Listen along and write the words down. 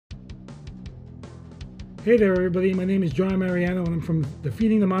Hey there, everybody. My name is John Mariano, and I'm from the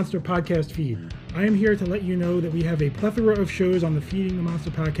Feeding the Monster podcast feed. I am here to let you know that we have a plethora of shows on the Feeding the Monster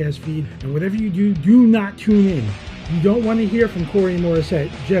podcast feed, and whatever you do, do not tune in. You don't want to hear from Corey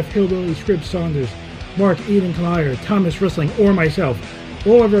Morissette, Jeff Hillbilly Scripps Saunders, Mark Eden Kmeyer, Thomas Rissling, or myself.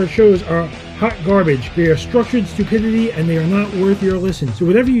 All of our shows are hot garbage. They are structured stupidity, and they are not worth your listen. So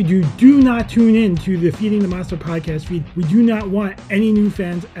whatever you do, do not tune in to the Feeding the Monster podcast feed. We do not want any new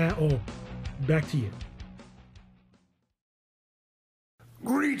fans at all. Back to you.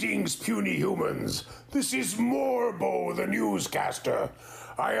 Greetings, puny humans. This is Morbo, the newscaster.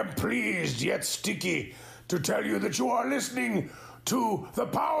 I am pleased yet sticky to tell you that you are listening to the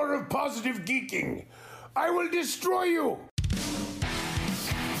power of positive geeking. I will destroy you.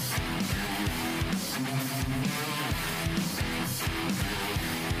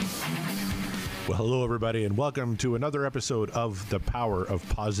 Well, hello, everybody, and welcome to another episode of The Power of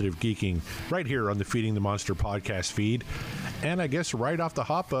Positive Geeking, right here on the Feeding the Monster podcast feed. And I guess right off the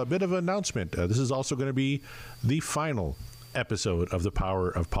hop, a bit of an announcement. This is also going to be the final episode of The Power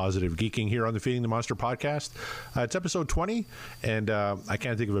of Positive Geeking here on the Feeding the Monster podcast. It's episode 20, and I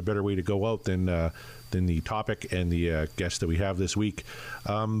can't think of a better way to go out than the topic and the guest that we have this week.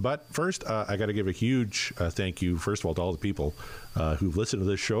 But first, I got to give a huge thank you, first of all, to all the people who've listened to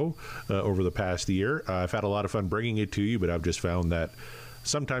this show over the past year. I've had a lot of fun bringing it to you, but I've just found that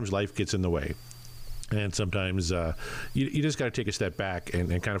sometimes life gets in the way. And sometimes you just got to take a step back and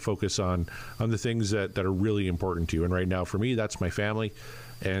kind of focus on the things that are really important to you. And right now, for me, that's my family.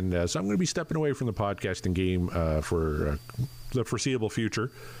 And so I'm going to be stepping away from the podcasting game for the foreseeable future.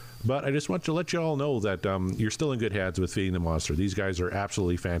 But I just want to let you all know that you're still in good hands with Feeding the Monster. These guys are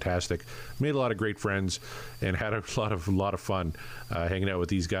absolutely fantastic. Made a lot of great friends and had a lot of fun hanging out with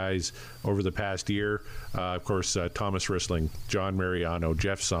these guys over the past year. Of course, Thomas Rissling, John Mariano,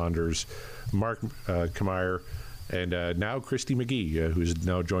 Jeff Saunders, Mark Kmeyer, and now Christy McGee, who's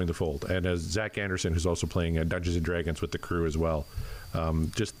now joined the fold, and Zach Anderson, who's also playing Dungeons & Dragons with the crew as well.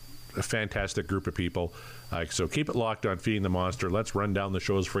 Just a fantastic group of people. So keep it locked on Feeding the Monster. Let's run down the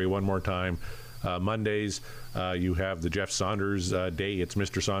shows for you one more time. Mondays, you have the Jeff Saunders Day. It's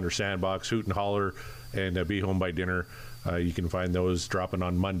Mr. Saunders Sandbox, Hoot and Holler, and Be Home by Dinner. You can find those dropping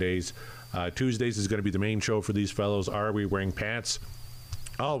on Mondays. Tuesdays is going to be the main show for these fellows. Are We Wearing Pants?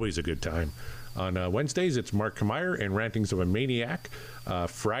 Always a good time. On Wednesdays, it's Mark Kmeyer and Rantings of a Maniac.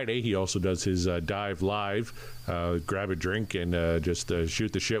 Friday, he also does his Dive Live. Grab a drink and just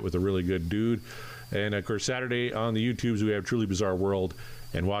shoot the shit with a really good dude. And, of course, Saturday on the YouTubes, we have Truly Bizarre World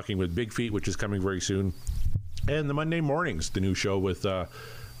and Walking with Big Feet, which is coming very soon. And the Monday mornings, the new show with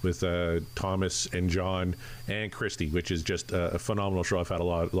Thomas and John and Christy, which is just a phenomenal show. I've had a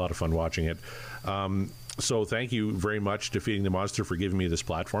lot of fun watching it. So thank you very much to Feeding the Monster for giving me this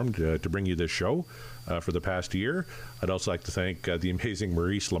platform to bring you this show for the past year. I'd also like to thank the amazing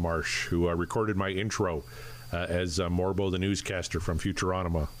Maurice LaMarche, who recorded my intro as Morbo the newscaster from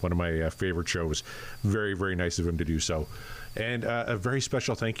Futurama, one of my favorite shows. Very, very nice of him to do so. And a very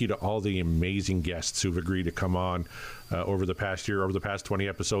special thank you to all the amazing guests who've agreed to come on over the past year, over the past 20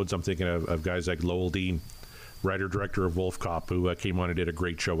 episodes. I'm thinking of guys like Lowell Dean, writer-director of Wolf Cop, who came on and did a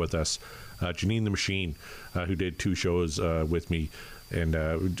great show with us. Janine the Machine, who did 2 shows with me and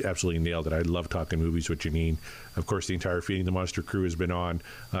absolutely nailed it. I love talking movies with Janine. Of course, the entire Feeding the Monster crew has been on.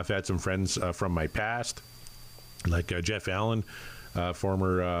 I've had some friends from my past, like Jeff Allen,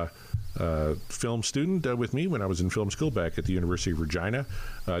 former film student with me when I was in film school back at the University of Regina.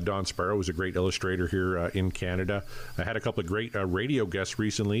 Don Sparrow was a great illustrator here in Canada. I had a couple of great radio guests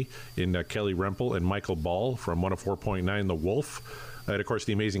recently in Kelly Rempel and Michael Ball from 104.9 The Wolf. And, of course,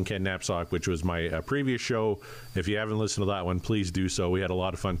 the amazing Ken Knapsack, which was my previous show. If you haven't listened to that one, please do so. We had a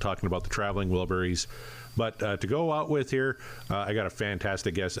lot of fun talking about the traveling Wilburys. But to go out with here, I got a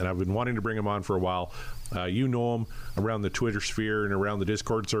fantastic guest, and I've been wanting to bring him on for a while. You know him around the Twitter sphere and around the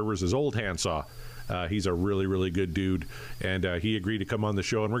Discord servers as Old Handsaw. He's a really, really good dude, and he agreed to come on the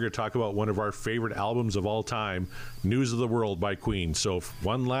show, and we're going to talk about one of our favorite albums of all time, News of the World by Queen. So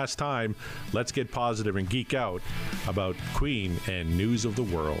one last time, let's get positive and geek out about Queen and News of the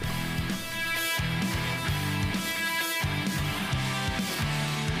World.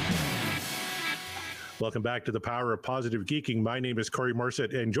 Welcome back to the Power of Positive Geeking. My name is Corey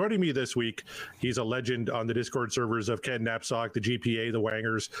Morissette, and joining me this week, he's a legend on the Discord servers of Ken Knapsack, the GPA, the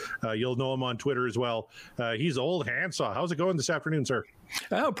Wangers. You'll know him on Twitter as well. He's Old Handsaw. How's it going this afternoon, sir?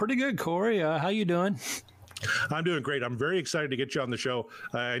 Oh, pretty good, Corey. How you doing? I'm doing great. I'm very excited to get you on the show.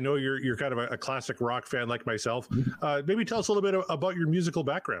 I know you're kind of a classic rock fan like myself. Maybe tell us a little bit about your musical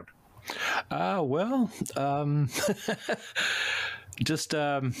background. Just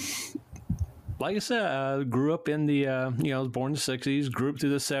like I said, grew up in the, I was born in the 60s, grew up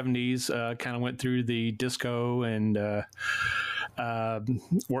through the 70s, kind of went through the disco and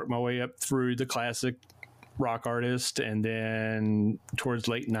worked my way up through the classic rock artist. And then towards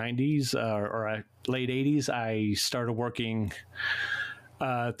late 90s late 80s, I started working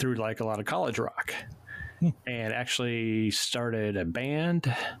through like a lot of college rock and actually started a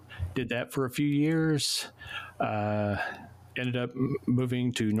band, did that for a few years. Ended up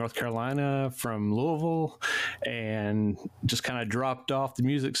moving to North Carolina from Louisville and just kind of dropped off the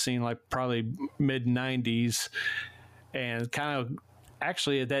music scene like probably mid 90s. And kind of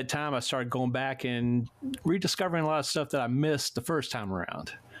actually at that time, I started going back and rediscovering a lot of stuff that I missed the first time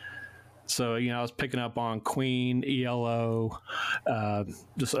around. So, I was picking up on Queen, ELO,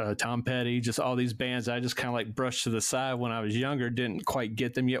 just Tom Petty, just all these bands I just kind of like brushed to the side when I was younger, didn't quite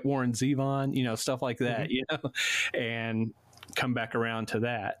get them yet. Warren Zevon, stuff like that, and come back around to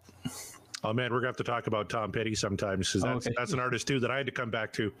that. Oh, man, we're going to have to talk about Tom Petty sometimes because that's an artist, too, that I had to come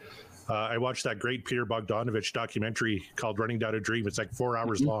back to. I watched that great Peter Bogdanovich documentary called Running Down a Dream. It's like 4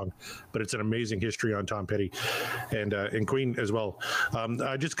 hours long, but it's an amazing history on Tom Petty and Queen as well.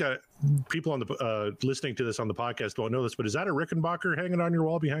 I just got people on the listening to this on the podcast won't know this, but is that a Rickenbacker hanging on your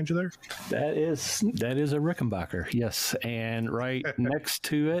wall behind you there? That is a Rickenbacker, yes. And right next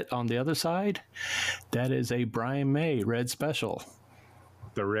to it on the other side, that is a Brian May Red Special.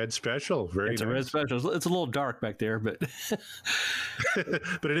 The Red Special, very it's nice. A Red Special. It's a little dark back there, but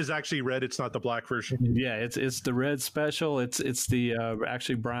but it is actually red. It's not the black version. Yeah, it's the Red Special. It's the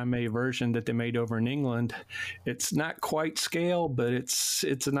actually Brian May version that they made over in England. It's not quite scale, but it's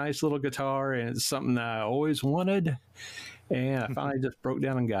a nice little guitar, and it's something that I always wanted. And I finally just broke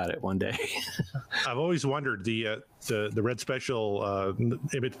down and got it one day. I've always wondered the Red Special,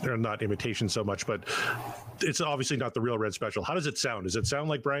 not imitation so much, but it's obviously not the real Red Special. How does it sound? Does it sound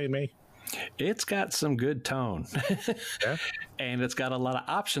like Brian May? It's got some good tone. Yeah. And it's got a lot of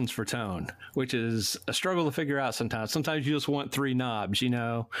options for tone, which is a struggle to figure out sometimes. Sometimes you just want 3 knobs,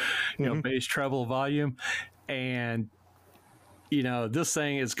 bass, treble, volume. And this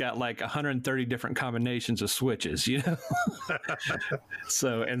thing has got like 130 different combinations of switches,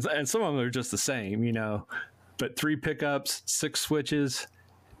 So, and some of them are just the same, but 3 pickups, 6 switches.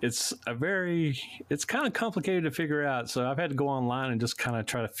 It's kind of complicated to figure out. So I've had to go online and just kind of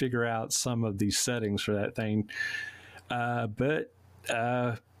try to figure out some of these settings for that thing. But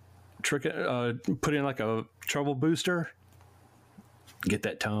put in like a treble booster, get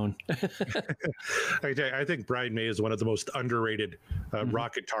that tone. I think Brian May is one of the most underrated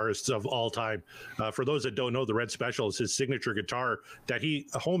rock guitarists of all time. For those that don't know, the Red Special is his signature guitar that he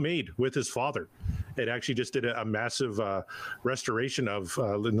homemade with his father. It actually just did a massive restoration of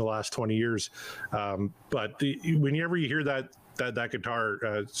in the last 20 years. But whenever you hear that guitar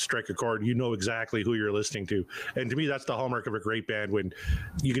strike a chord, you know exactly who you're listening to. And to me, that's the hallmark of a great band, when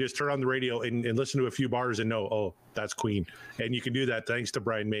you can just turn on the radio and listen to a few bars and know, oh, that's Queen. And you can do that thanks to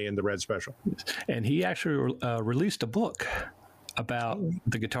Brian May and the Red Special. And he actually released a book about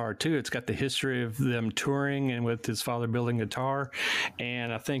the guitar too. It's got the history of them touring and with his father building guitar.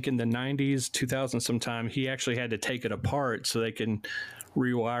 And I think in the 90s, 2000 sometime, he actually had to take it apart so they can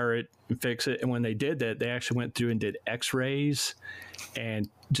rewire it and fix it. And when they did that, they actually went through and did x-rays and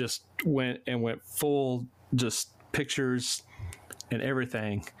just went full just pictures and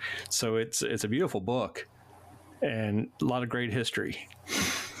everything. So it's a beautiful book and a lot of great history.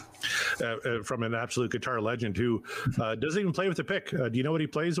 From an absolute guitar legend who doesn't even play with a pick. Do you know what he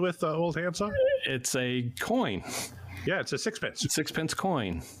plays with, old Handsaw? It's a coin. Yeah, it's a sixpence. Sixpence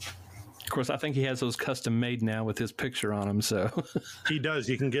coin. Of course, I think he has those custom made now with his picture on them. So he does.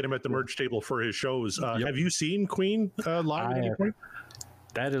 You can get him at the merch table for his shows. Yep. Have you seen Queen live at any point?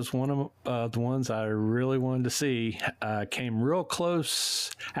 That is one of the ones I really wanted to see. Came real close.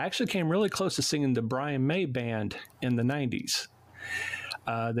 I actually came really close to singing the Brian May band in the 90s.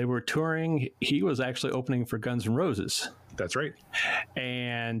 They were touring. He was actually opening for Guns N' Roses. That's right.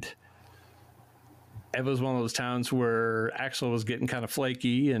 And it was one of those times where Axl was getting kind of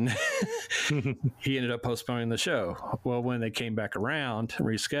flaky and he ended up postponing the show. Well, when they came back around and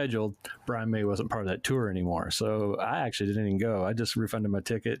rescheduled, Brian May wasn't part of that tour anymore. So I actually didn't even go. I just refunded my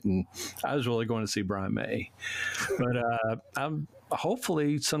ticket and I was really going to see Brian May. But I'm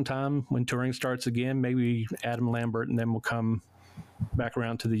hopefully sometime when touring starts again, maybe Adam Lambert and them will come back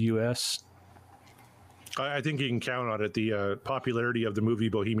around to the U.S. I think you can count on it. The popularity of the movie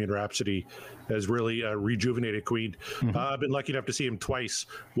Bohemian Rhapsody has really rejuvenated Queen. Mm-hmm. I've been lucky enough to see him twice.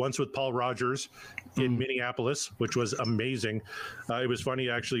 Once with Paul Rodgers in Minneapolis, which was amazing. It was funny,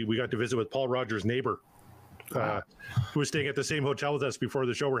 actually. We got to visit with Paul Rodgers' neighbor. who was staying at the same hotel with us before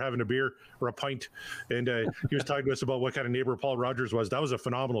the show. We're having a beer or a pint, and he was talking to us about what kind of neighbor Paul Rogers was. That was a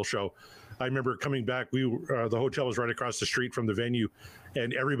phenomenal show. I remember coming back. The hotel was right across the street from the venue,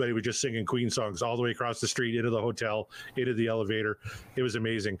 and everybody was just singing Queen songs all the way across the street into the hotel, into the elevator. It was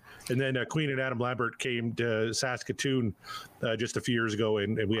amazing. And then Queen and Adam Lambert came to Saskatoon just a few years ago,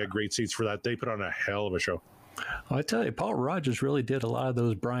 and we had great seats for that. They put on a hell of a show. Well, I tell you, Paul Rogers really did a lot of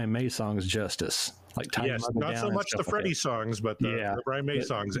those Brian May songs justice. Like yes, not so much the Freddie songs, but the Brian May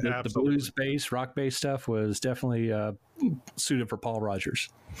songs. The blues bass, rock bass stuff was definitely suited for Paul Rogers.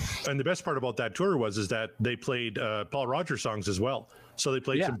 And the best part about that tour is that they played Paul Rogers songs as well. So they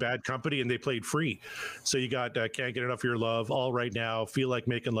played some Bad Company, and they played Free. So you got Can't Get Enough of Your Love, All Right Now, Feel Like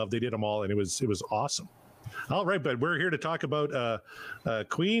Making Love. They did them all, and it was awesome. All right, but we're here to talk about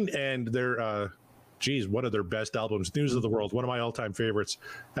Queen and their one of their best albums, News of the World, one of my all-time favorites.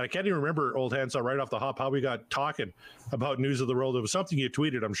 And I can't even remember, old Handsaw, right off the hop, how we got talking about News of the World. It was something you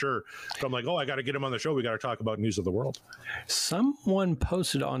tweeted, I'm sure. But I'm like, I got to get him on the show. We got to talk about News of the World. Someone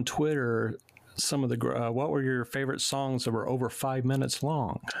posted on Twitter some of the, what were your favorite songs that were over 5 minutes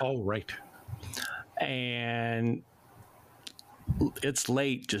long? Oh, right. And It's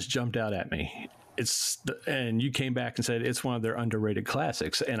Late just jumped out at me. And you came back and said it's one of their underrated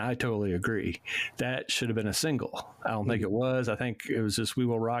classics, and I totally agree. That should have been a single. I don't think it was. I think it was just We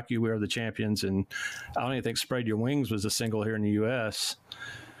Will Rock You, We Are the Champions, and I don't even think Spread Your Wings was a single here in the U.S.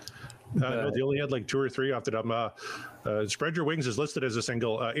 No, they only had like 2 or 3 off the top. Spread Your Wings is listed as a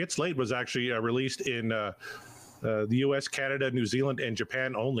single. It's Late was actually released in the U.S., Canada, New Zealand, and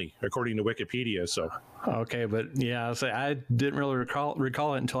Japan only, according to Wikipedia. So, okay, but yeah, I didn't really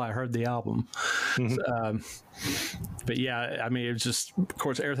recall it until I heard the album. But yeah, I mean, it was just, of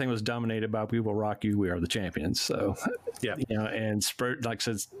course, everything was dominated by We Will Rock You, We Are the Champions. So, yeah, and Spread, like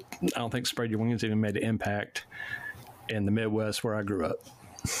I said, I don't think Spread Your Wings even made an impact in the Midwest where I grew up.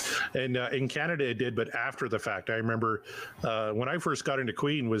 And in Canada it did, but after the fact. I remember when I first got into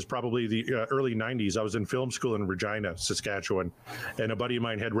Queen was probably the early 90s. I was in film school in Regina, Saskatchewan, and a buddy of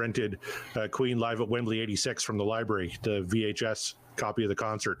mine had rented Queen Live at Wembley 86 from the library, the VHS copy of the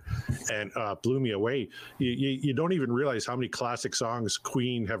concert, and blew me away. You don't even realize how many classic songs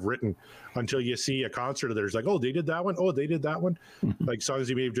Queen have written until you see a concert of theirs. Like, oh, they did that one. Oh, they did that one. Like songs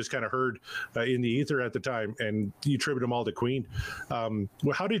you may have just kind of heard in the ether at the time, and you attribute them all to Queen.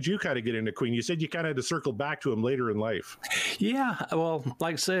 Well, how did you kind of get into Queen? You said you kind of had to circle back to them later in life. Yeah, well,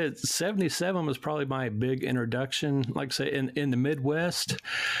 like I said, 77 was probably my big introduction. Like I said, in the Midwest,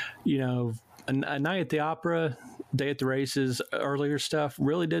 a Night at the Opera, Day at the Races, earlier stuff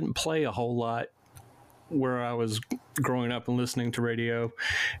really didn't play a whole lot where I was growing up and listening to radio.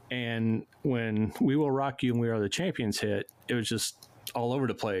 And when We Will Rock You and We Are the Champions hit, it was just all over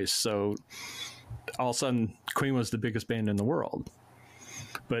the place. So all of a sudden, Queen was the biggest band in the world.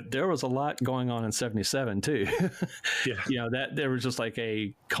 But there was a lot going on in 77 too. Yeah. That there was just like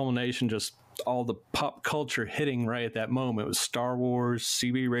a culmination, just all the pop culture hitting right at that moment. It was Star Wars,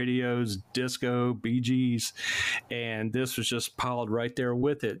 CB radios, disco, Bee Gees, and this was just piled right there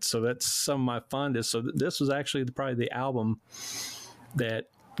with it. So that's some of my fondest. So this was actually probably the album that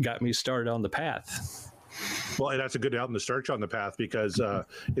got me started on the path. Well, and that's a good album to start you on the path, because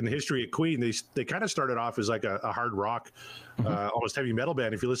in the history of Queen, they kind of started off as like a hard rock, almost heavy metal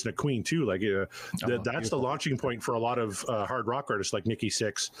band. If you listen to Queen too, like that's the launching point for a lot of hard rock artists like Nikki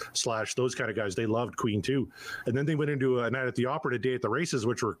Sixx, Slash, those kind of guys. They loved Queen too, and then they went into a Night at the Opera, A Day at the Races,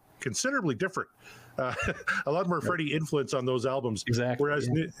 which were considerably different. A lot more Freddie influence on those albums. Exactly. Whereas,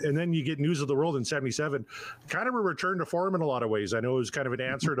 and then you get News of the World in 77, kind of a return to form in a lot of ways. I know it was kind of an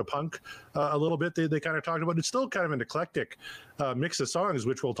answer to punk a little bit. They kind of talked about it's still kind of an eclectic mix of songs,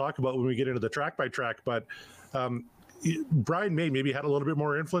 which we'll talk about when we get into the track by track. But Brian May maybe had a little bit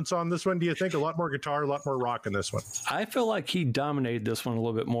more influence on this one. Do you think? A lot more guitar, a lot more rock in this one? I feel like he dominated this one a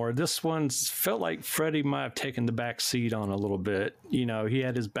little bit more. This one felt like Freddie might have taken the back seat on a little bit. He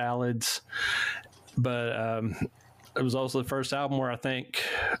had his ballads, but it was also the first album where I think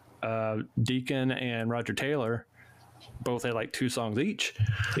Deacon and Roger Taylor both had like 2 songs each.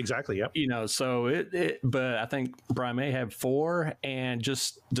 Exactly. Yep. So but I think Brian May had 4, and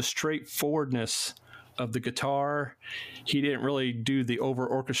just the straightforwardness of the guitar. He didn't really do the over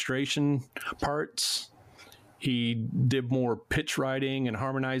orchestration parts. He did more pitch writing and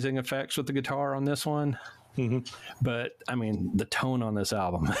harmonizing effects with the guitar on this one. But I mean, the tone on this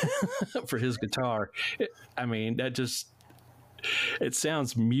album for his guitar, it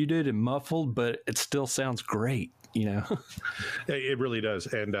sounds muted and muffled, but it still sounds great. you know. It really does.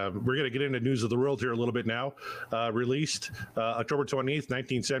 And we're going to get into news of the world here a little bit now. Released October 28th,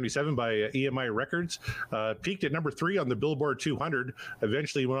 1977 by EMI Records. Peaked at number 3 on the Billboard 200.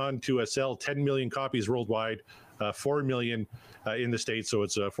 Eventually went on to sell 10 million copies worldwide. 4 million in the States, so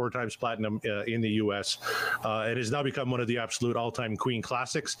it's 4 times platinum in the U.S. It has now become one of the absolute all-time Queen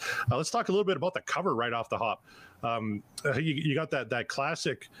classics. Let's talk a little bit about the cover right off the hop. You got that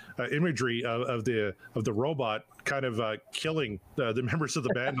classic imagery of the robot kind of killing the members of the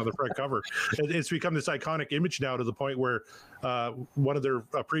band on the front cover. It's become this iconic image now to the point where one of their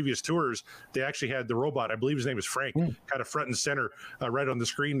previous tours, they actually had the robot, I believe his name is Frank, kind of front and center right on the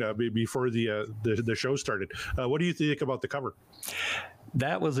screen before the show started. What do you think about the cover?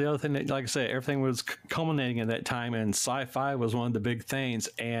 That was the other thing that, like I said, everything was culminating at that time, and sci-fi was one of the big things.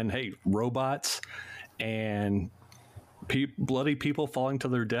 And hey, robots and bloody people falling to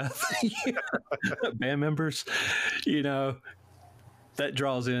their death, band members, you know, that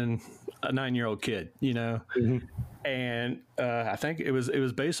draws in a 9-year-old kid, you know. Mm-hmm. And I think it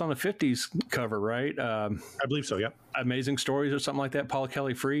was based on a 50s cover, right? I believe so, yeah. Amazing Stories or something like that. Paul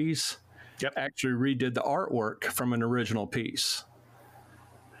Kelly Frees actually redid the artwork from an original piece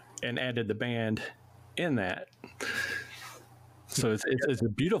and added the band in that. So it's a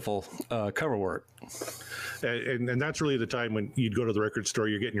beautiful cover work. And that's really the time when you'd go to the record store,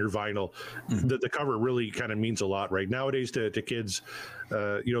 you're getting your vinyl. Mm-hmm. The cover really kind of means a lot, right? Nowadays to kids,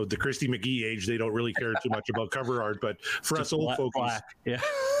 you know, the Christy McGee age, they don't really care too much about cover art. But for us old folks, yeah.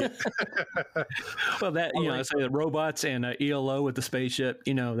 Well, that, you know, I say the robots and ELO with the spaceship,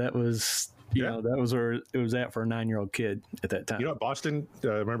 you know, that was... You know, that was where it was at for a 9-year-old kid at that time. You know, Boston,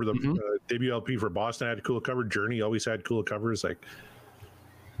 remember the debut LP for Boston had a cool cover. Journey always had cool covers. Like,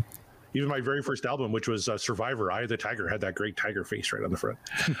 even my very first album, which was Survivor, Eye of the Tiger, had that great tiger face right on the front.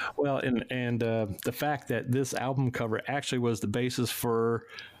 Well, and the fact that this album cover actually was the basis for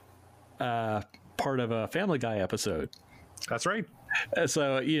part of a Family Guy episode. That's right.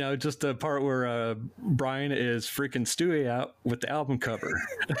 So, you know, just the part where Brian is freaking Stewie out with the album cover.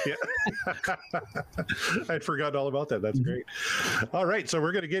 Yeah. I'd forgotten all about that. That's great. All right. So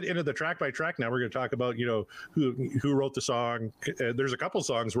we're going to get into the track by track now. We're going to talk about, you know, who wrote the song. There's a couple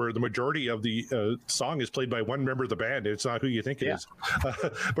songs where the majority of the song is played by one member of the band. It's not who you think it is.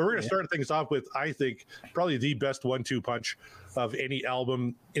 But we're going to start things off with, I think, probably the best 1-2 punch of any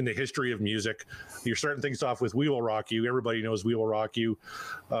album in the history of music. You're starting things off with We Will Rock You. Everybody knows We Will Rock You.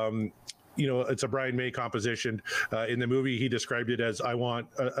 You know, it's a Brian May composition. In the movie, he described it as, I want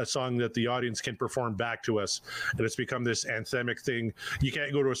a song that the audience can perform back to us. And it's become this anthemic thing. You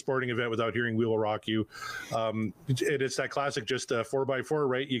can't go to a sporting event without hearing We Will Rock You. It's that classic, just 4x4,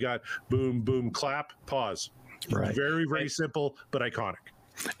 right? You got boom, boom, clap, pause. Right. Very, very simple, but iconic.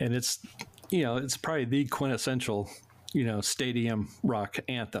 And it's, you know, it's probably the quintessential, you know, stadium rock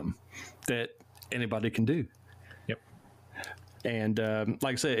anthem that anybody can do. Yep. And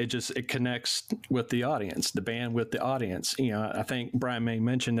like I said, it connects with the audience, the band with the audience. You know, I think Brian May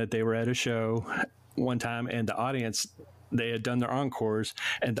mentioned that they were at a show one time, and the audience, they had done their encores,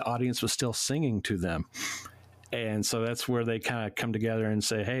 and the audience was still singing to them. And so that's where they kind of come together and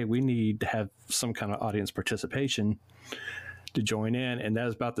say, hey, we need to have some kind of audience participation to join in. And that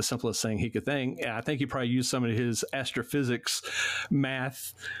was about the simplest thing he could think. And I think he probably used some of his astrophysics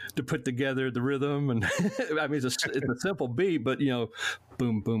math to put together the rhythm. And I mean, it's a simple beat, but, you know,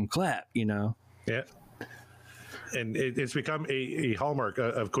 boom, boom, clap, you know? Yeah. And it's become a hallmark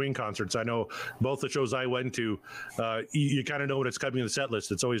of Queen concerts. I know both the shows I went to, you kind of know when it's coming in the set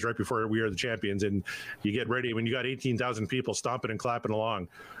list. It's always right before We Are the Champions, and you get ready. When you got 18,000 people stomping and clapping along,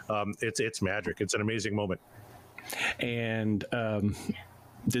 it's magic. It's an amazing moment. And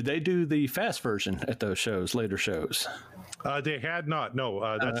did they do the fast version at those shows, later shows? They had not.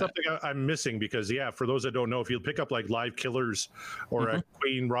 No, that's something I'm missing because, for those that don't know, if you pick up like Live Killers or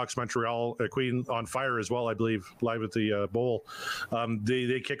Queen Rocks Montreal, Queen on Fire as well, I believe, live at the Bowl,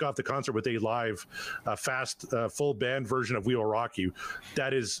 they kick off the concert with a live, fast, full band version of We Will Rock You.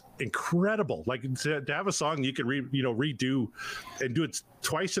 That is incredible. Like to have a song you can redo and do it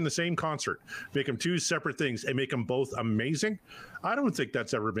twice in the same concert, make them two separate things and make them both amazing. I don't think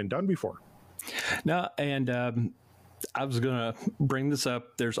that's ever been done before. No, and I was going to bring this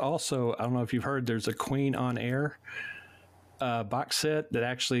up. There's also, I don't know if you've heard, there's a Queen on Air box set that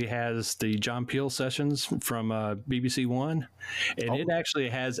actually has the John Peel sessions from BBC One. And it actually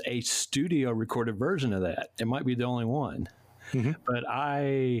has a studio recorded version of that. It might be the only one. But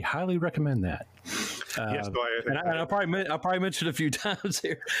I highly recommend that. Yes, I'll probably mention a few times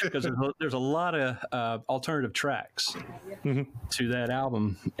here because there's a lot of alternative tracks to that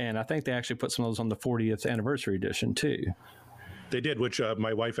album, and I think they actually put some of those on the 40th anniversary edition too. They did, which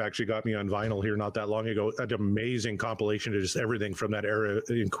my wife actually got me on vinyl here not that long ago. An amazing compilation of just everything from that era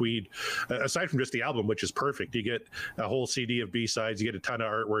in Queen, aside from just the album, which is perfect. You get a whole CD of B-sides, you get a ton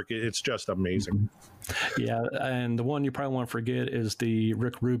of artwork. It's just amazing. Yeah, and the one you probably want to forget is the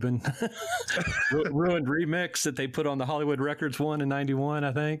Rick Rubin Ruined remix that they put on the Hollywood Records one in '91,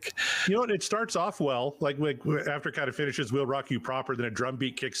 I think. You know what? It starts off well, like after it kind of finishes "We'll Rock You Proper," then a drum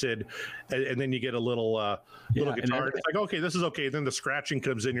beat kicks in, and then you get a little guitar. It's like, okay, this is okay. Then the scratching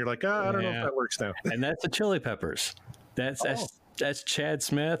comes in. You're like, I don't know if that works now. And that's the Chili Peppers. That's Chad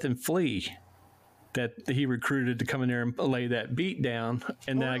Smith and Flea that he recruited to come in there and lay that beat down.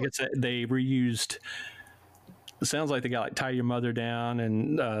 And then I guess they reused. It sounds like they got like "Tie Your Mother Down"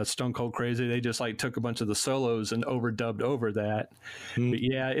 and "Stone Cold Crazy." They just like took a bunch of the solos and overdubbed over that. But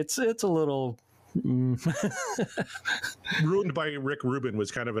yeah, it's a little. Ruined by Rick Rubin was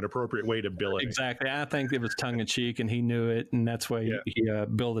kind of an appropriate way to bill it. Exactly. I think it was tongue in cheek and he knew it, and that's why he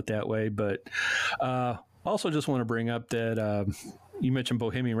billed it that way. But also just want to bring up that you mentioned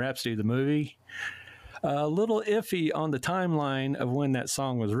Bohemian Rhapsody, the movie. A little iffy on the timeline of when that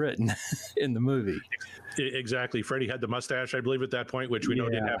song was written in the movie. Exactly. Freddie had the mustache, I believe, at that point, which we know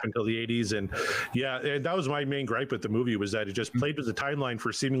didn't happen until the 80s. And and that was my main gripe with the movie, was that it just played with the timeline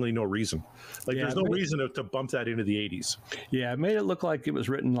for seemingly no reason. Like there's no reason to bump that into the 80s. Yeah, it made it look like it was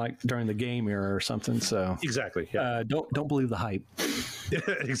written like during the game era or something. So exactly. Yeah. Don't believe the hype.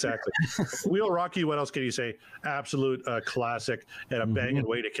 Exactly. "We'll Rock You," what else can you say? Absolute classic and a banging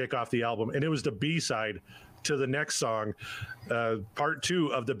way to kick off the album. And it was the B-side to the next song, part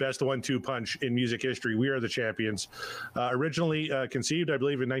 2 of the best 1-2 punch in music history, "We Are the Champions." Originally conceived, I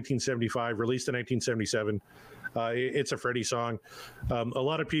believe, in 1975, released in 1977. It's a Freddie song. A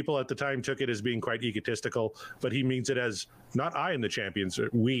lot of people at the time took it as being quite egotistical, but he means it as not "I am the champions,"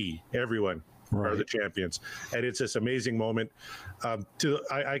 we, everyone. Are the champions. And it's this amazing moment.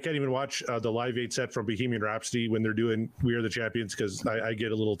 I can't even watch the Live 8 set from Bohemian Rhapsody when they're doing "We Are the Champions" because I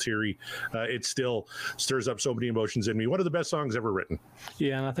get a little teary. It still stirs up so many emotions in me. One of the best songs ever written.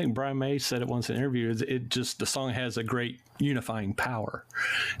 Yeah, and I think Brian May said it once in an interview. The song has a great unifying power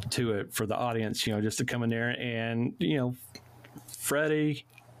to it for the audience, just to come in there and, Freddie.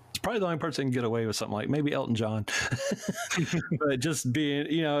 Probably the only person can get away with something like maybe Elton John, but just being,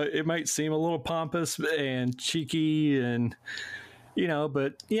 it might seem a little pompous and cheeky and,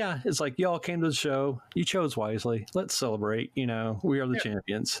 but yeah, it's like y'all came to the show. You chose wisely. Let's celebrate. We are the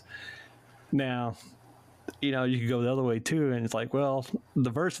champions. Now, you could go the other way too. And it's like, well,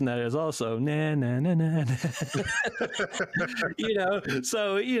 the verse in that is also na, na, na, na, na.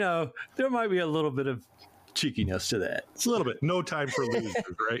 So, there might be a little bit of cheekiness to that. It's a little bit. No time for losers,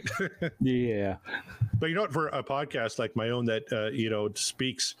 right? Yeah. But you know what? For a podcast like my own that,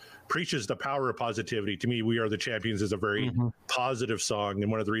 preaches the power of positivity, to me, "We Are the Champions" is a very positive song.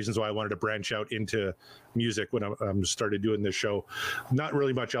 And one of the reasons why I wanted to branch out into music when I started doing this show. Not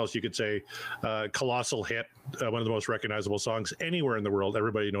really much else you could say. Colossal hit, one of the most recognizable songs anywhere in the world.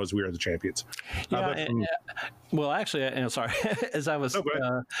 Everybody knows "We Are the Champions." Yeah, well, actually, sorry, as I was,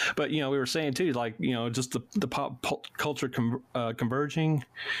 but we were saying too, like, just the pop culture converging.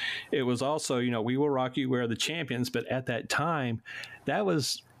 It was also, "We Will Rock You," "We Are the Champions," but at that time, that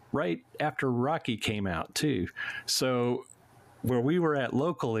was right after Rocky came out too. So where we were at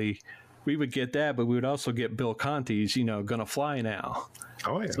locally, we would get that, but we would also get Bill Conti's, "Gonna Fly Now."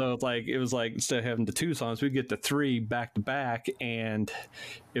 Oh yeah. So it was like instead of having the 2 songs, we'd get the 3 back to back, and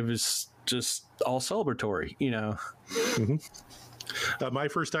it was just all celebratory, My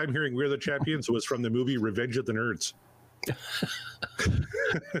first time hearing "We're the Champions" was from the movie Revenge of the Nerds.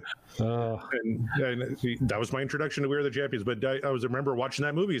 And that was my introduction to "We're the Champions." But I remember watching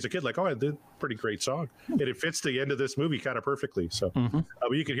that movie as a kid, like, it's a pretty great song, and it fits the end of this movie kind of perfectly. So,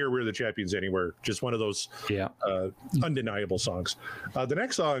 but you can hear "We're the Champions" anywhere. Just one of those undeniable songs. The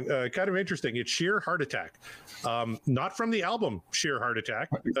next song, kind of interesting. It's "Sheer Heart Attack," not from the album "Sheer Heart Attack,"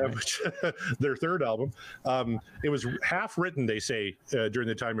 which, their third album. It was half written, they say, during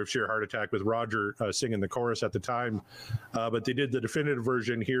the time of "Sheer Heart Attack," with Roger singing the chorus at the time. But they did the definitive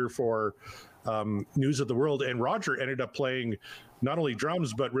version here for News of the World, and Roger ended up playing not only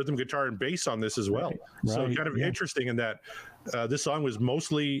drums but rhythm guitar and bass on this as well. So kind of interesting in that this song was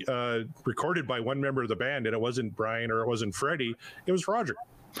mostly recorded by one member of the band, and it wasn't Brian or it wasn't Freddie, it was Roger.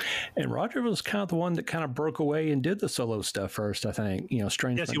 And Roger was kind of the one that kind of broke away and did the solo stuff first, I think.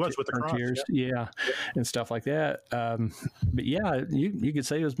 Strange. Yes, he was with the Frontiers, and stuff like that. But yeah, you could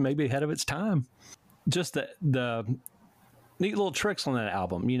say it was maybe ahead of its time. just the neat little tricks on that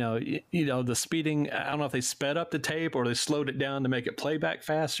album. The speeding. I don't know if they sped up the tape or they slowed it down to make it play back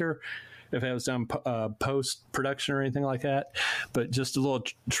faster, if it was done post production or anything like that. But just the little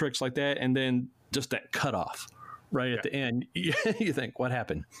tricks like that, and then just that cutoff right at the end. You think, what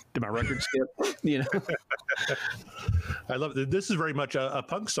happened? Did my record skip? I love it. This is very much a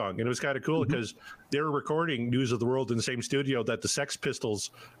punk song, and it was kind of cool because they were recording News of the World in the same studio that the Sex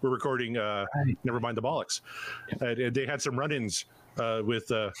Pistols were recording Nevermind the Bollocks. They had some run-ins with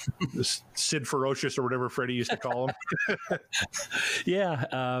Sid Ferocious or whatever Freddie used to call him.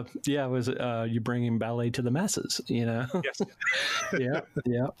 It was you bringing ballet to the masses, Yes.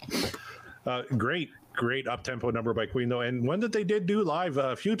 Great up-tempo number by Queen, though, and one that they did do live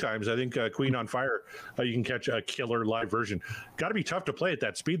a few times. I think Queen on Fire, you can catch a killer live version. Got to be tough to play at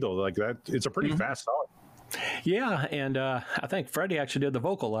that speed, though. Like that, it's a pretty fast song. Yeah, and I think Freddie actually did the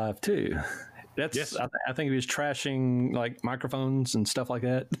vocal live, too. Yes. I think he was trashing like microphones and stuff like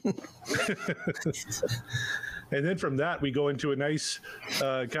that. And then from that, we go into a nice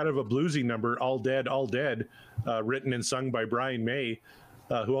kind of a bluesy number, All Dead, All Dead, written and sung by Brian May,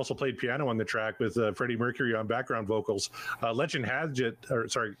 who also played piano on the track with Freddie Mercury on background vocals. Legend has it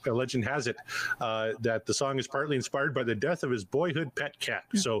that the song is partly inspired by the death of his boyhood pet cat.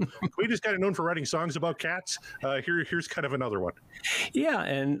 So Queen is kind of known for writing songs about cats. Here's kind of another one. Yeah,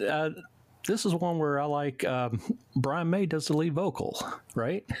 and this is one where I like Brian May does the lead vocal,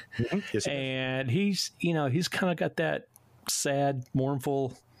 right? Mm-hmm. Yes, and he's kind of got that sad,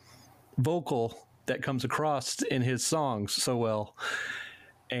 mournful vocal that comes across in his songs so well.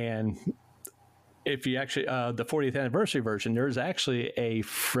 And if you actually, the 40th anniversary version, there's actually a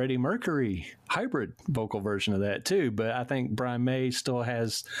Freddie Mercury hybrid vocal version of that too. But I think Brian May still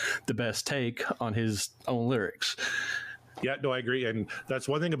has the best take on his own lyrics. Yeah, no, I agree. And that's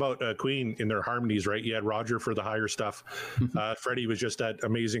one thing about Queen in their harmonies, right? You had Roger for the higher stuff. Freddie was just that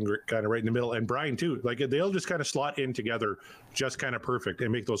amazing kind of right in the middle. And Brian, too. Like, they'll just kind of slot in together just kind of perfect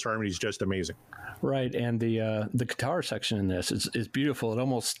and make those harmonies just amazing. Right. And the guitar section in this is beautiful. It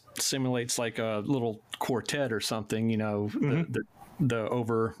almost simulates like a little quartet or something, the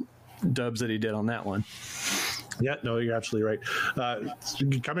overdubs that he did on that one. Yeah, no, you're absolutely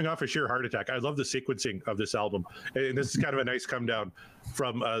right. Coming off a Sheer Heart Attack, I love the sequencing of this album. And this is kind of a nice come down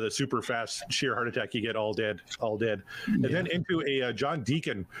from the super fast Sheer Heart Attack. You get All Dead, All Dead. And then into a John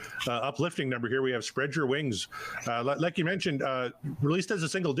Deacon uplifting number here. We have Spread Your Wings. Like you mentioned, released as a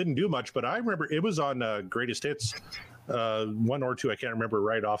single, didn't do much, but I remember it was on Greatest Hits. One or two, I can't remember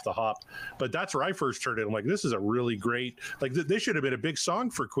right off the hop, but that's where I first heard it. I'm like, this is a really great, like this should have been a big song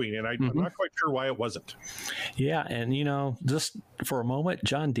for Queen, and I'm not quite sure why it wasn't. Yeah, and just for a moment,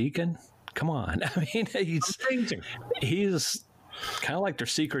 John Deacon, come on. I mean, he's amazing. He's kind of like their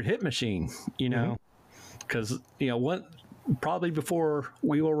secret hit machine, because probably before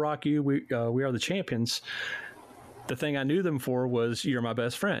We Will Rock You, We Are the Champions, the thing I knew them for was You're My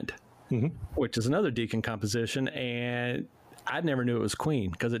Best Friend. Which is another Deacon composition, and I never knew it was Queen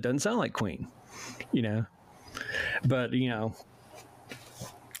because it doesn't sound like Queen, But he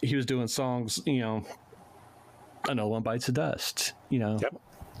was doing songs, I know One Bites the Dust, Yep.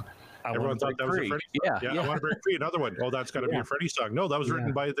 Everyone thought that was a Freddie song. Yeah, I Want to Break Free, another one. Oh, that's got to be a Freddie song. No, that was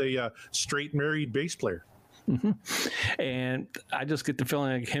written by the straight married bass player. And I just get the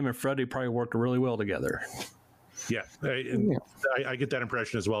feeling like him and Freddie probably worked really well together. Yeah, I get that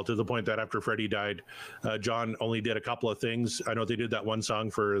impression as well, to the point that after Freddie died, John only did a couple of things. I know they did that one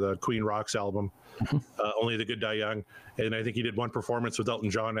song for the Queen Rocks album, Only the Good Die Young, and I think he did one performance with Elton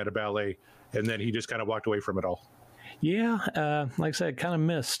John at a ballet, and then he just kind of walked away from it all. Yeah, like I said, kind of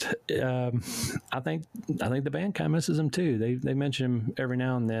missed. I think the band kind of misses him too. They mention him every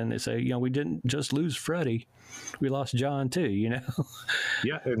now and then. They say, we didn't just lose Freddie, we lost John too.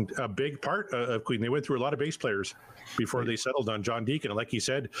 Yeah, and a big part of Queen, they went through a lot of bass players before they settled on John Deacon. And like you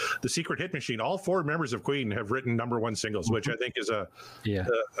said, the secret hit machine. All four members of Queen have written #1 singles, which I think is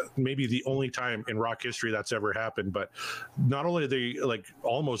maybe the only time in rock history that's ever happened. But not only are they like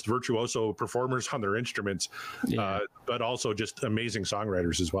almost virtuoso performers on their instruments, but also just amazing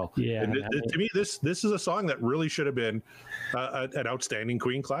songwriters as well. Yeah, and to me, this is a song that really should have been an outstanding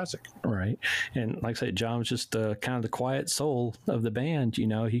Queen classic. Right, and like I said, John was just kind of the quiet soul of the band.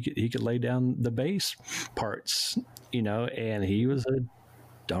 He could lay down the bass parts. And he was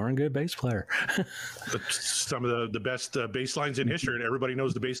darn good bass player. But some of the best bass lines in history, and everybody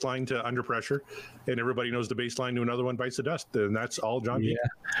knows the bass line to Under Pressure, and everybody knows the bass line to Another One Bites the Dust, and that's all John Deacon.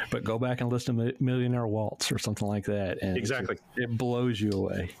 But go back and listen to Millionaire Waltz or something like that, and exactly, it blows you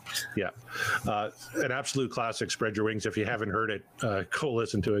away. Yeah, an absolute classic. Spread Your Wings. If you haven't heard it, go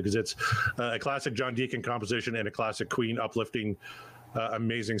listen to it, because it's a classic John Deacon composition and a classic Queen uplifting.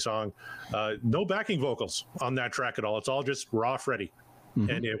 Amazing song. No backing vocals on that track at all. It's all just raw Freddie,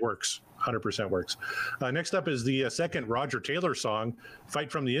 and it works. 100% works. Next up is the second Roger Taylor song,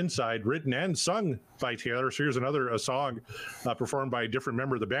 Fight from the Inside, written and sung by Taylor. So here's another song performed by a different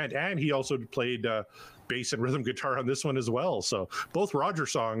member of the band. And he also played bass and rhythm guitar on this one as well. So both Roger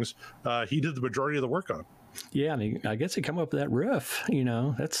songs, he did the majority of the work on. Yeah, and I guess he come up with that riff. You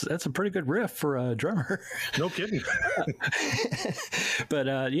know, that's a pretty good riff for a drummer. No kidding.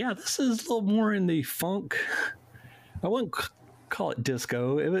 But yeah, this is a little more in the funk. I wouldn't call it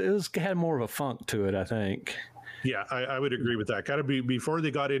disco. It had more of a funk to it, I think. Yeah, I would agree with that. Kind of before they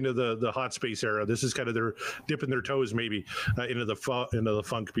got into the hot space era. This is kind of their dipping their toes maybe into the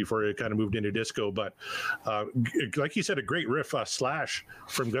funk before it kind of moved into disco. But like you said, a great riff. Slash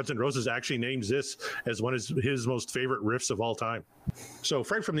from Guns N' Roses actually names this as one of his most favorite riffs of all time. So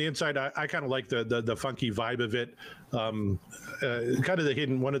Fight from the Inside, I kind of like the funky vibe of it. Kind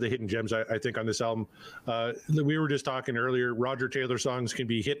of one of the hidden gems I think on this album. We were just talking earlier. Roger Taylor songs can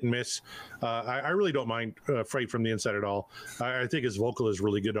be hit and miss. I really don't mind Fight from the Inside at all. I think his vocal is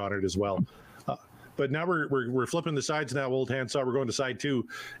really good on it as well. But now we're flipping the sides now, old Handsaw. We're going to side 2.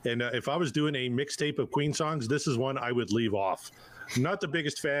 And if I was doing a mixtape of Queen songs, this is one I would leave off. I'm not the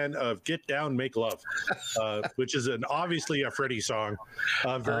biggest fan of Get Down, Make Love, which is obviously a Freddie song,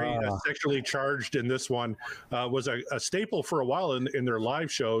 very sexually charged in this one, was a staple for a while in their live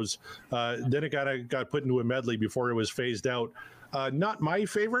shows. Then it got put into a medley before it was phased out. Not my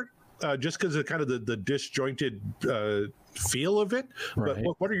favorite. Just because of kind of the disjointed feel of it. Right.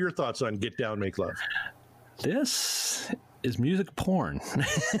 But what are your thoughts on Get Down, Make Love? This is music porn.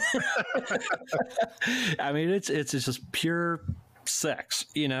 I mean, it's just pure sex.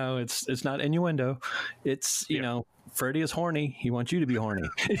 You know, it's not innuendo. It's, you know, Freddie is horny. He wants you to be horny.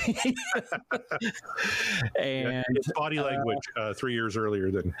 And it's body language 3 years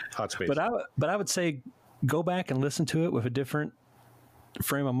earlier than Hot Space. But I would say go back and listen to it with a different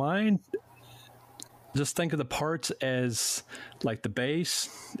frame of mind. Just think of the parts as like the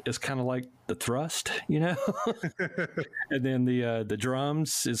bass is kind of like the thrust, you know, and then the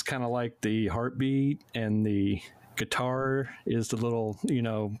drums is kind of like the heartbeat, and the guitar is the little, you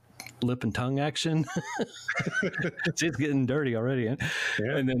know, lip and tongue action. See, it's getting dirty already. Yeah.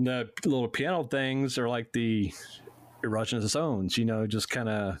 And then the little piano things are like the erogenous zones, you know, just kind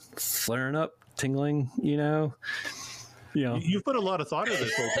of flaring up, tingling, you know. You know, you've put a lot of thought into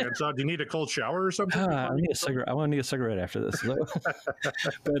this, Handsaw. Do you need a cold shower or something? I need a cigarette. I want to need a cigarette after this.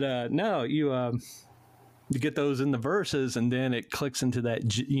 But no, you get those in the verses, and then it clicks into that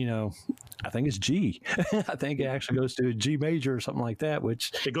G, you know, I think it's G. I think it actually goes to a G major or something like that,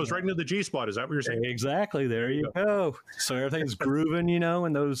 which it goes right into the G spot. Is that what you're saying? Exactly. There you go. So everything's grooving, you know,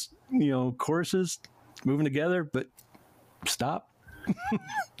 and those, you know, choruses moving together, but stop.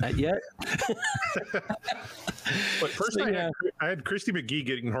 Not yet. But first, so, I had Christy McGee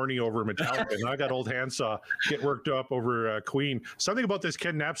getting horny over Metallica, and I got old Handsaw get worked up over Queen. Something about this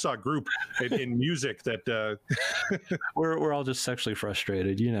Ken Knapsack group in music that we're all just sexually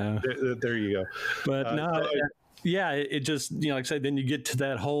frustrated, you know. There you go. But no, yeah, it just, you know, like I said, then you get to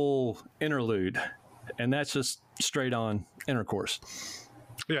that whole interlude, and that's just straight on intercourse.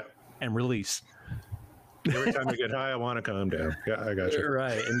 Yeah, and release. Every time I get high, I want to calm down. Yeah, I got you.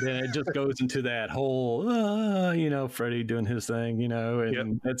 Right. And then it just goes into that whole, you know, Freddie doing his thing, you know,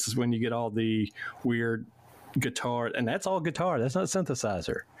 and that's when you get all the weird guitar. And that's all guitar. That's not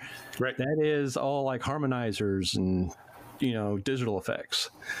synthesizer. Right. That is all like harmonizers and, you know, digital effects.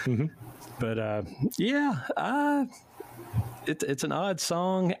 Mm-hmm. But it's an odd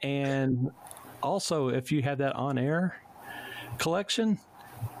song. And also, if you have that on air collection,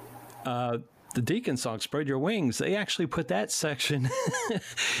 the Deacon song, Spread Your Wings, they actually put that section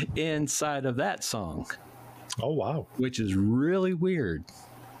inside of that song. Oh, wow. Which is really weird.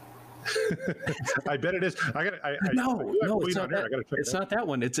 I bet it is. No, it's not that. It's not that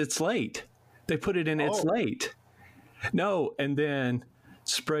one. It's Late. They put it in It's Late. No, and then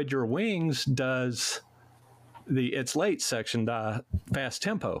Spread Your Wings does the It's Late section, the fast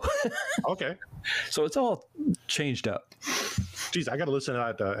tempo. Okay. So it's all changed up. Geez, I got to listen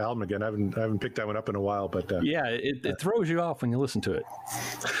to that album again. I haven't picked that one up in a while, but yeah, it throws you off when you listen to it.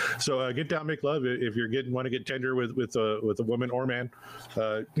 So get down, make love. If you're want to get tender with a woman or man,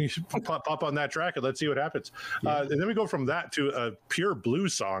 you should pop on that track and let's see what happens. And then we go from that to a pure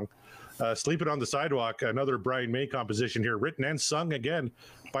blues song, "Sleeping on the Sidewalk," another Brian May composition here, written and sung again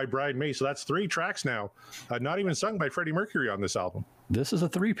by Brian May. So that's 3 tracks now, not even sung by Freddie Mercury on this album. This is a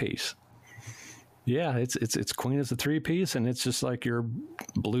 3-piece. Yeah, it's Queen as a 3-piece, and it's just like your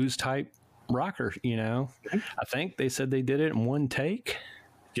blues type rocker. I think they said they did it in one take.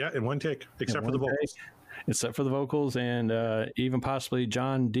 Yeah, in one take, except for the vocals. Except for the vocals, and even possibly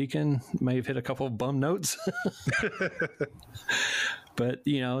John Deacon may have hit a couple of bum notes. But,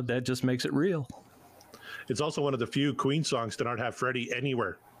 that just makes it real. It's also one of the few Queen songs to not have Freddie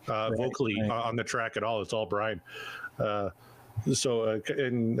anywhere vocally on the track at all. It's all Brian. The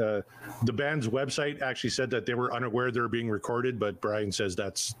band's website actually said that they were unaware they were being recorded, but Brian says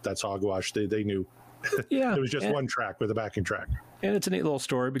that's hogwash. They knew. Yeah, it was just one track with a backing track. And it's a neat little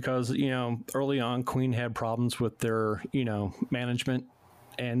story because, early on, Queen had problems with their, management.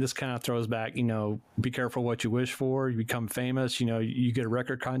 And this kind of throws back, be careful what you wish for. You become famous, you get a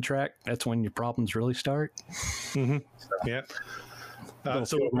record contract. That's when your problems really start. Mm-hmm. Yeah.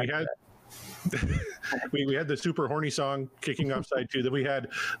 So we had... we had the super horny song kicking off side 2. Then we had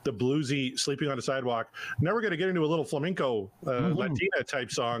the bluesy "Sleeping on the Sidewalk." Now we're going to get into a little flamenco Latina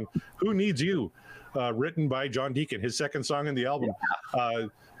type song, "Who Needs You," written by John Deacon, his second song in the album.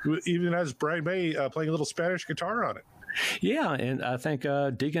 Even has Brian May playing a little Spanish guitar on it. Yeah, and I think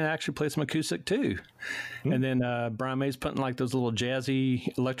Deacon actually plays some acoustic too. Mm-hmm. And then Brian May's putting like those little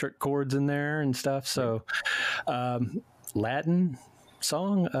jazzy electric chords in there and stuff. So Latin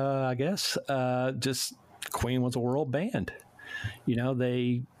song, I guess. Just Queen was a world band.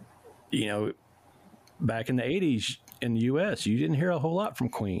 They, back in the 80s in the U.S., you didn't hear a whole lot from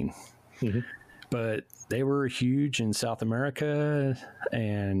Queen. Mm-hmm. But they were huge in South America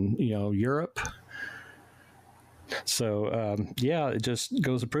and, Europe. So, it just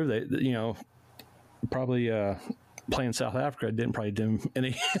goes to prove that, probably playing South Africa didn't probably do them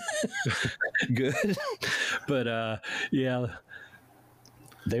any good. But,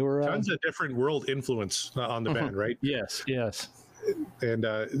 they were tons of different world influence on the band, right? Yes. And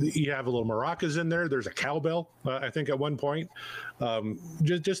you have a little maracas in there. There's a cowbell, I think, at one point.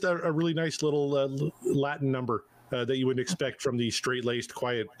 Just a really nice little Latin number that you wouldn't expect from the straight-laced,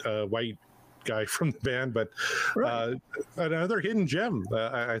 quiet white guy from the band, but another hidden gem,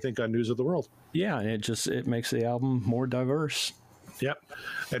 I think, on News of the World. Yeah, and it makes the album more diverse. Yep.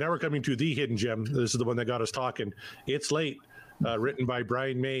 And now we're coming to the hidden gem. This is the one that got us talking. "It's Late." Written by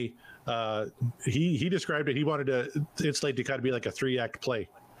Brian May. He described it. He wanted It's Late to kind of be like a 3-act play.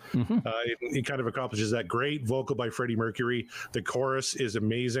 Mm-hmm. He kind of accomplishes that. Great vocal by Freddie Mercury. The chorus is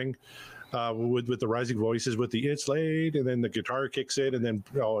amazing with the rising voices, with the "It's Late," and then the guitar kicks in, and then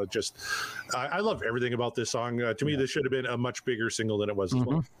I love everything about this song. To me, this should have been a much bigger single than it was as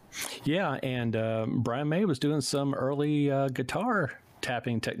well. Yeah, and Brian May was doing some early guitar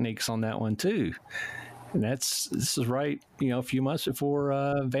tapping techniques on that one too. And this is right, a few months before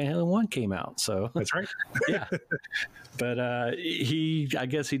Van Halen 1 came out. So that's right. Yeah. But I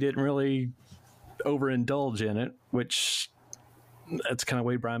guess he didn't really overindulge in it, which that's kind of the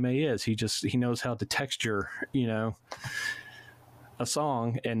way Brian May is. He knows how to texture, a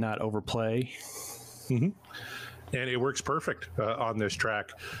song and not overplay. Mm-hmm. And it works perfect on this track.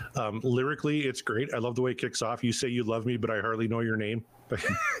 Lyrically, it's great. I love the way it kicks off. "You say you love me, but I hardly know your name."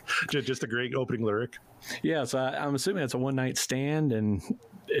 Just a great opening lyric. Yeah, so I'm assuming it's a one-night stand, and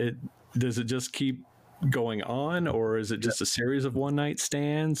does it just keep going on, or is it just a series of one-night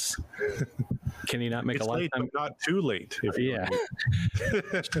stands? Can he not make it's a lifetime? Late, but not too late. Should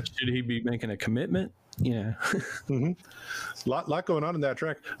he be making a commitment? Yeah. Mm-hmm. Lot going on in that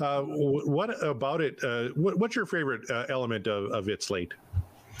track. What about it? What's your favorite element of "It's Late"?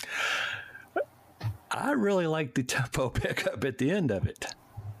 I really like the tempo pickup at the end of it.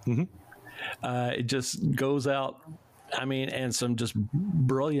 Mm-hmm. It just goes out, and some just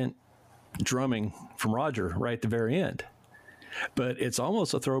brilliant drumming from Roger right at the very end. But it's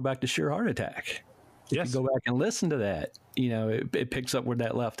almost a throwback to Sheer Heart Attack. Yes. If you go back and listen to that, it picks up where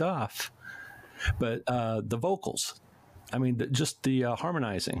that left off. But the vocals, just the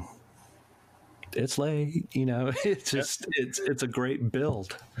harmonizing. It's late, it's just, it's a great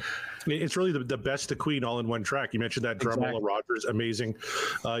build. It's really the best of Queen all in one track. You mentioned that drum roll of Rogers, amazing.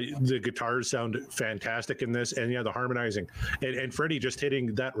 The guitars sound fantastic in this, and the harmonizing, and Freddie just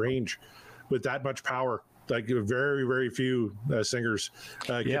hitting that range with that much power. Like very, very few singers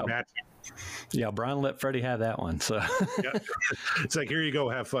can match. Yeah, Brian let Freddie have that one. So it's like, here you go,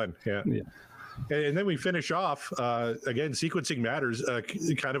 have fun. Yeah. And then we finish off, again, sequencing matters,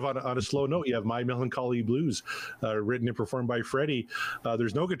 kind of on a slow note. You have My Melancholy Blues, written and performed by Freddie.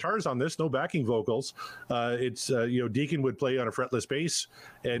 There's no guitars on this, no backing vocals. It's, Deacon would play on a fretless bass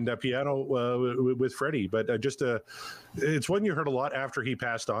and piano with Freddie. But it's one you heard a lot after he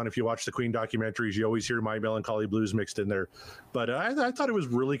passed on. If you watch the Queen documentaries, you always hear My Melancholy Blues mixed in there. But I thought it was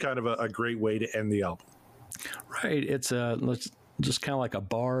really kind of a great way to end the album. Right. It's just kind of like a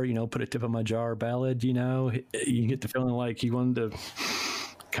bar, put a tip in my jar ballad, you get the feeling like he wanted to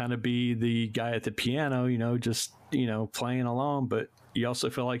kind of be the guy at the piano, just, playing along, but you also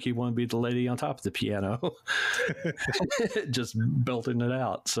feel like he wanted to be the lady on top of the piano, just belting it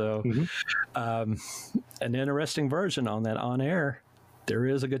out. So, an interesting version on that on air, there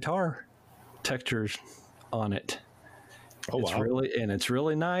is a guitar texture on it. Oh, wow. It's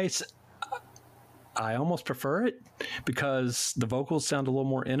really nice. I almost prefer it because the vocals sound a little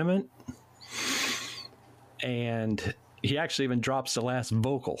more intimate, and he actually even drops the last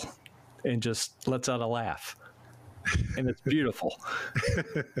vocal and just lets out a laugh, and it's beautiful.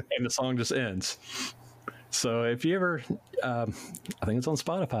 And the song just ends. So if you ever, I think it's on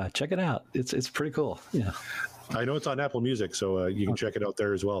Spotify, check it out. It's pretty cool. Yeah. I know it's on Apple Music, so you can check it out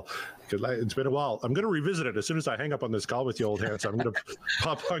there as well. Because it's been a while. I'm going to revisit it as soon as I hang up on this call with you, old Handsaw. I'm going to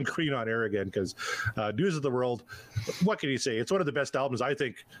pop on Queen on air again because News of the World, what can you say? It's one of the best albums, I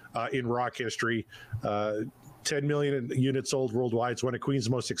think, in rock history. 10 million units sold worldwide. It's one of Queen's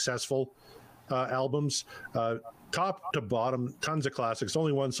most successful albums. Top to bottom, tons of classics.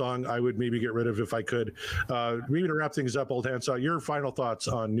 Only one song I would maybe get rid of if I could. Maybe to wrap things up, old Handsaw, your final thoughts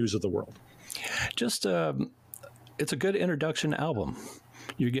on News of the World? Just... it's a good introduction album.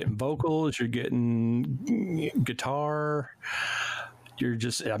 You're getting vocals, you're getting guitar,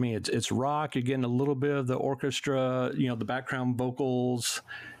 it's rock. You're getting a little bit of the orchestra, the background vocals,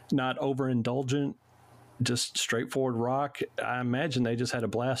 not overindulgent, just straightforward rock. I imagine they just had a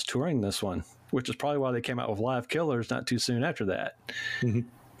blast touring this one, which is probably why they came out with Live Killers not too soon after that.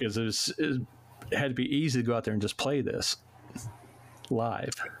 Because it had to be easy to go out there and just play this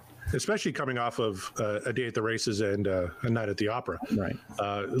live. Especially coming off of A Day at the Races and A Night at the Opera. Right.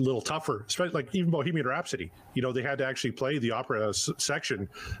 A little tougher, especially like even Bohemian Rhapsody. They had to actually play the opera section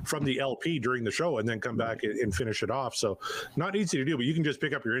from the LP during the show and then come back and finish it off. So not easy to do, but you can just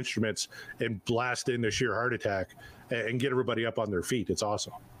pick up your instruments and blast in the Sheer Heart Attack and get everybody up on their feet. It's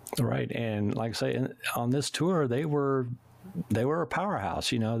awesome. Right. And like I say, on this tour, they were a powerhouse.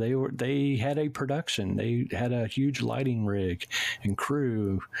 They had a production, they had a huge lighting rig and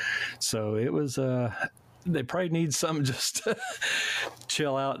crew. So it was, they probably need some just to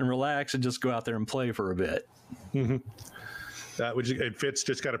chill out and relax and just go out there and play for a bit. Which it fits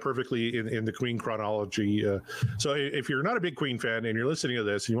just kind of perfectly in the Queen chronology. So if you're not a big Queen fan and you're listening to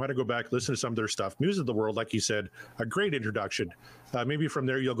this and you want to go back, listen to some of their stuff, News of the World, like you said, a great introduction. Maybe from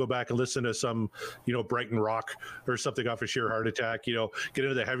there you'll go back and listen to some, Brighton Rock or something off of Sheer Heart Attack, get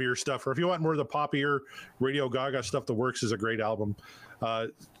into the heavier stuff. Or if you want more of the poppier Radio Gaga stuff, The Works is a great album.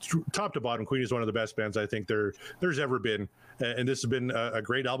 Top to bottom, Queen is one of the best bands I think there's ever been. And this has been a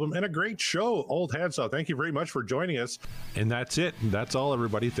great album and a great show. Old Handsaw, thank you very much for joining us. And that's it. That's all,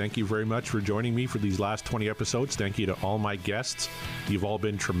 everybody. Thank you very much for joining me for these last 20 episodes. Thank you to all my guests. You've all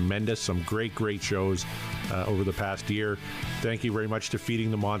been tremendous. Some great shows over the past year. Thank you very much to Feeding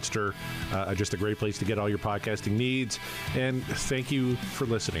the Monster. Just a great place to get all your podcasting needs. And thank you for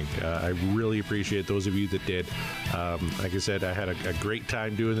listening. I really appreciate those of you that did. Like I said, I had a great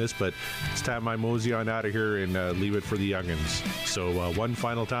time doing this, but it's time I mosey on out of here and leave it for the youngins. So one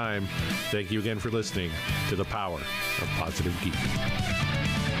final time, thank you again for listening to The Power of Positive Geek.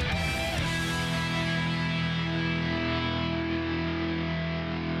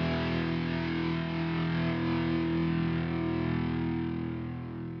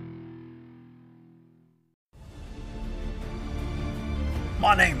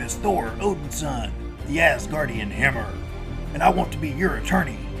 My name is Thor, Odin's son, the Asgardian Hammer, and I want to be your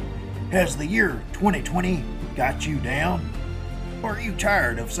attorney. Has the year 2020 got you down? Or are you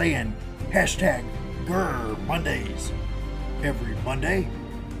tired of saying #Grr Mondays every Monday?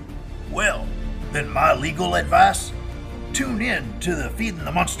 Well, then my legal advice? Tune in to the Feeding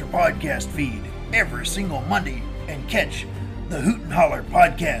the Monster podcast feed every single Monday and catch the Hoot and Holler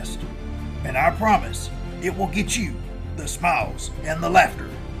podcast. And I promise it will get you the smiles and the laughter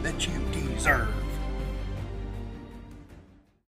that you deserve.